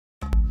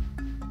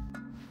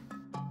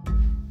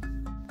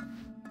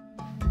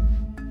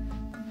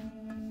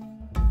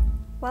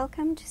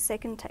Welcome to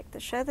Second Take, the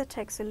show that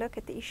takes a look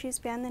at the issues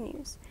behind the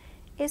news.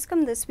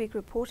 Eskom this week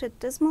reported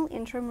dismal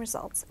interim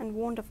results and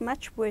warned of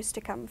much worse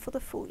to come for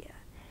the full year.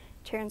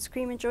 Terence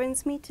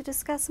joins me to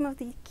discuss some of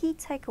the key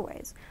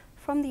takeaways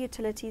from the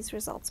utilities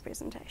results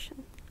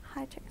presentation.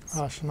 Hi Terence.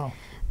 Hi Chanel.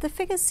 The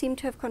figures seem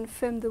to have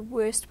confirmed the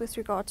worst with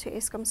regard to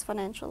Eskom's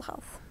financial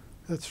health.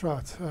 That's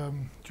right.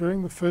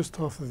 During the first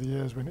half of the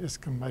year is when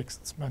Eskom makes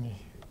its money.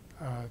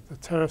 The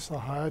tariffs are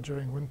higher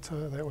during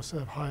winter. They also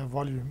have higher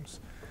volumes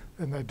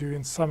than they do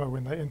in summer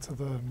when they enter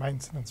the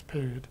maintenance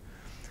period.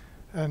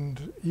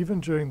 And even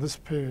during this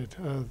period,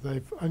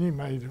 they've only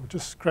made, or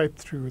just scraped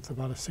through with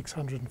about a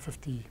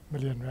 650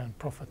 million rand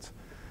profit.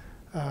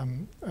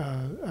 And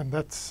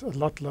that's a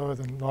lot lower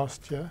than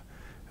last year.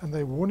 And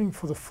they're warning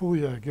for the full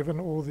year, given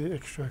all the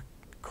extra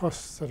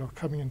costs that are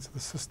coming into the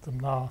system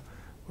now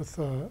with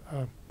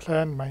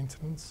planned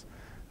maintenance,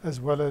 as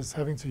well as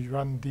having to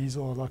run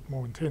diesel a lot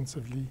more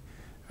intensively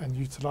and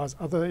utilize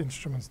other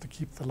instruments to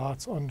keep the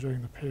lights on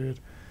during the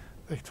period.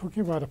 They're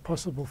talking about a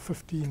possible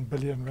 15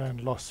 billion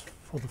rand loss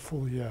for the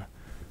full year.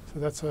 So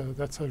that's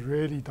a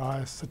really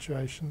dire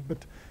situation.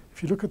 But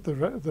if you look at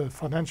the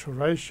financial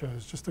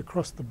ratios, just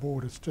across the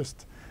board, it's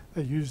just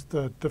they used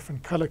the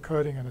different color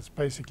coding and it's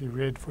basically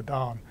red for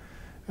down.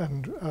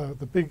 And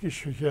the big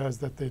issue here is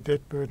that their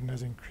debt burden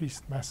has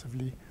increased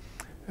massively,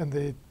 and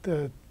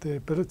the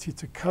ability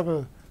to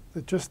cover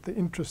just the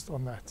interest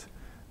on that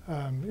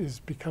is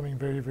becoming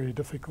very, very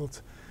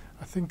difficult.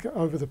 I think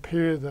over the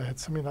period they had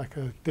something like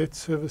a debt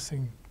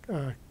servicing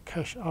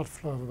cash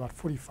outflow of about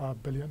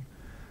 45 billion.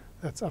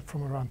 That's up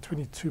from around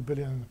 22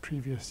 billion in the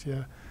previous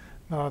year.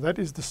 Now that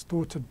is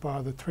distorted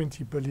by the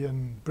 20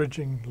 billion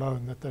bridging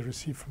loan that they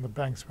received from the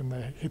banks when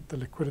they hit the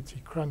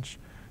liquidity crunch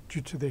due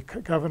to their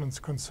governance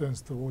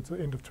concerns towards the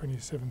end of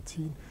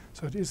 2017.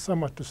 So it is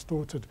somewhat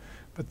distorted,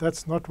 but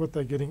that's not what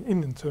they're getting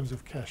in terms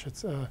of cash.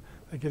 It's they're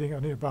getting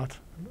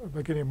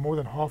they're getting more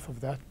than half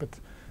of that,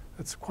 but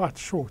it's quite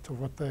short of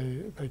what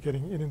they're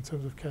getting in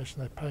terms of cash,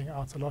 and they're paying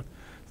out a lot.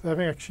 So they're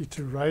having actually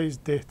to raise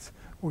debt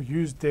or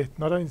use debt,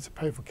 not only to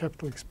pay for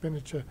capital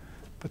expenditure,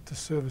 but to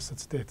service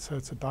its debt. So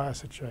it's a dire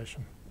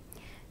situation.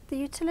 The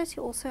utility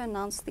also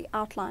announced the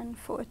outline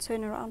for a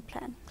turnaround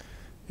plan.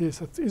 Yes,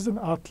 it is an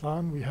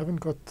outline. We haven't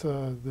got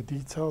the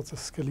details, a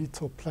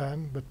skeletal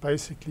plan, but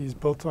basically is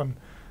built on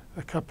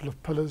a couple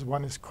of pillars.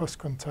 One is cost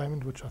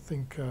containment, which I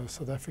think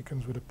South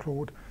Africans would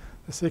applaud.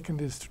 The second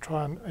is to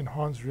try and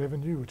enhance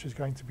revenue, which is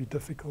going to be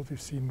difficult.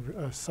 We've seen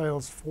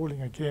sales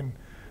falling again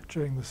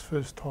during this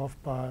first half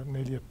by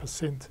nearly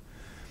 1%.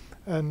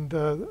 And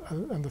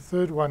the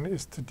third one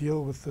is to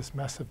deal with this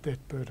massive debt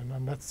burden,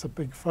 and that's a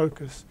big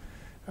focus,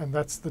 and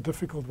that's the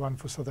difficult one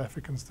for South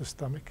Africans to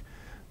stomach.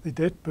 The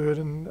debt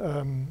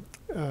burden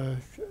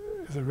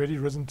has already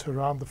risen to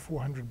around the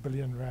 400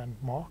 billion rand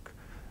mark.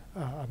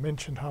 I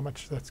mentioned how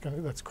much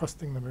that's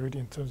costing them already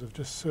in terms of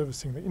just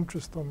servicing the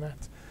interest on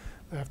that.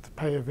 They have to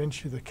pay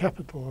eventually the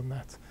capital on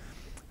that.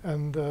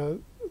 And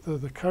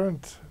the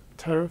current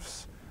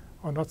tariffs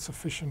are not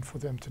sufficient for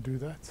them to do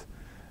that.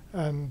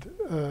 And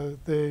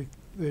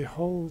their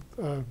whole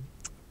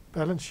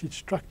balance sheet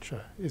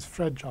structure is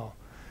fragile.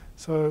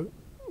 So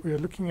we are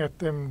looking at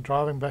them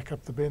driving back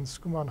up the Ben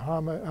Schoeman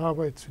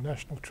Highway to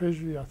National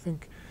Treasury, I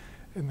think,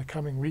 in the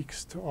coming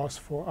weeks to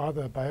ask for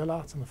either a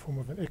bailout in the form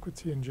of an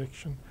equity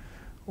injection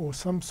or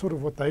some sort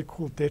of what they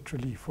call debt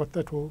relief.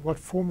 What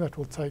form that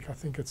will take, I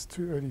think it's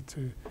too early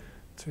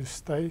to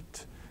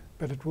state,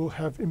 but it will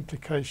have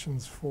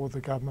implications for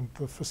the government,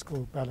 the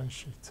fiscal balance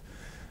sheet.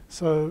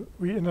 So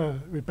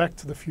we're back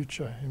to the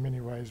future in many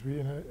ways.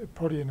 We're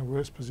probably in a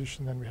worse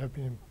position than we have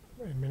been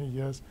in many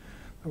years.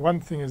 The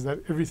one thing is that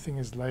everything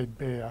is laid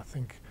bare.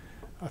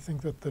 I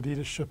think that the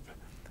leadership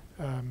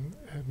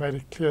have made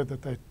it clear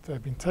that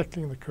they've been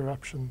tackling the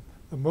corruption.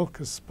 The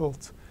milk is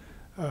spilt.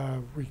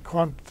 We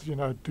can't,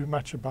 do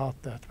much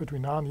about that, but we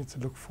now need to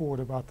look forward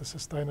about the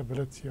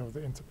sustainability of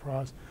the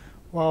enterprise,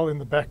 while in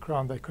the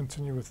background they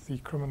continue with the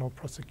criminal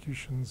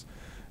prosecutions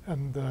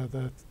and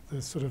the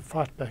sort of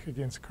fight back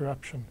against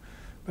corruption.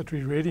 But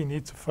we really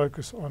need to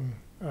focus on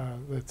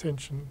the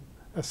attention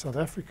as South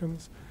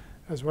Africans,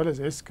 as well as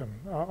Eskom,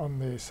 on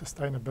their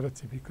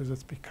sustainability, because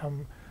it's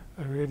become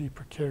a really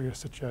precarious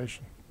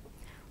situation.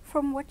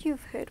 From what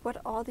you've heard,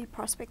 what are the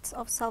prospects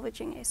of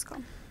salvaging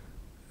Eskom?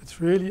 It's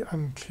really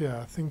unclear.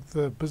 I think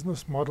the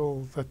business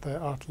model that they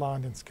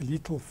outlined in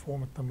skeletal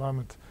form at the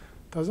moment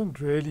doesn't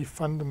really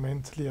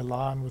fundamentally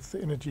align with the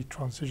energy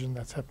transition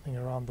that's happening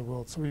around the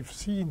world. So we've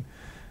seen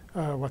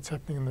what's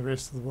happening in the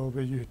rest of the world,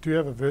 where you do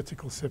have a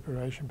vertical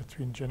separation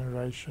between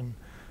generation,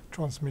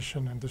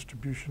 transmission and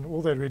distribution.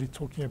 All they're really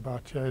talking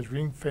about here is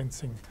ring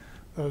fencing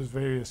those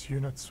various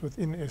units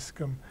within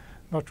Eskom,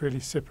 not really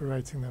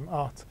separating them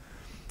out.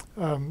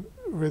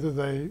 Whether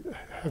they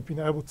have been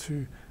able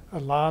to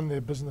align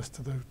their business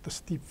to the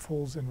steep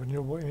falls in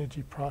renewable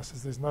energy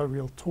prices, there's no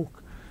real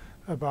talk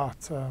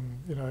about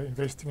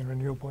investing in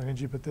renewable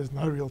energy, but there's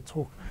no real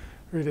talk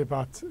really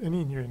about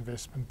any new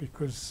investment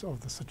because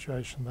of the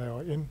situation they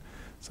are in.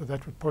 So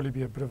that would probably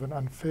be a bit of an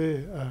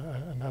unfair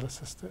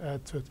analysis to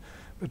add to it.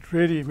 But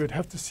really, we'd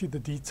have to see the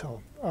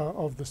detail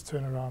of this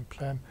turnaround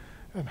plan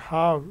and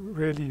how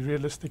really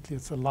realistically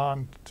it's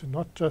aligned to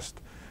not just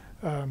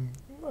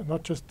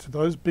to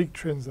those big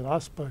trends that I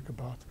spoke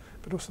about,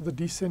 but also the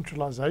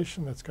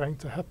decentralization that's going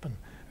to happen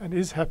and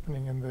is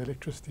happening in the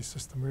electricity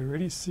system. We're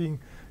already seeing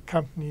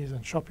companies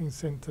and shopping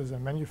centers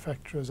and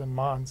manufacturers and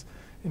mines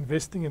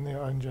investing in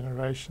their own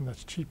generation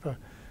that's cheaper.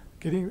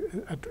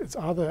 It's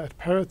either at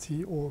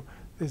parity or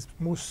there's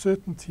more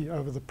certainty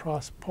over the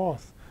price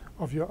path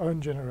of your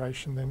own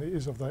generation than there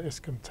is of the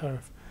Eskom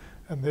tariff.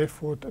 And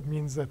therefore it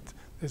means that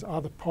there's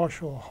either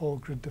partial or whole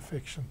grid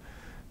defection.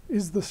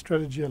 Is the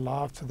strategy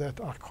alive to that?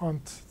 I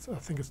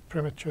think it's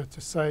premature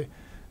to say,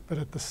 but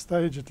at this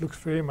stage it looks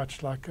very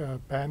much like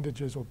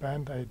bandages or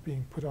Band-Aid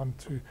being put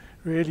onto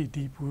really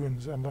deep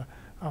wounds, and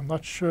I'm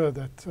not sure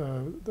that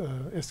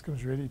the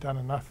Eskom's really done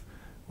enough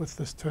with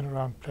this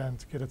turnaround plan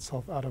to get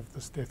itself out of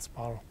this death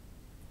spiral.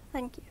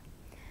 Thank you.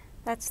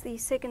 That's the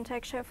Second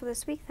Take show for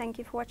this week. Thank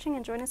you for watching,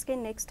 and join us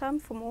again next time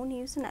for more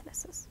news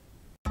analysis.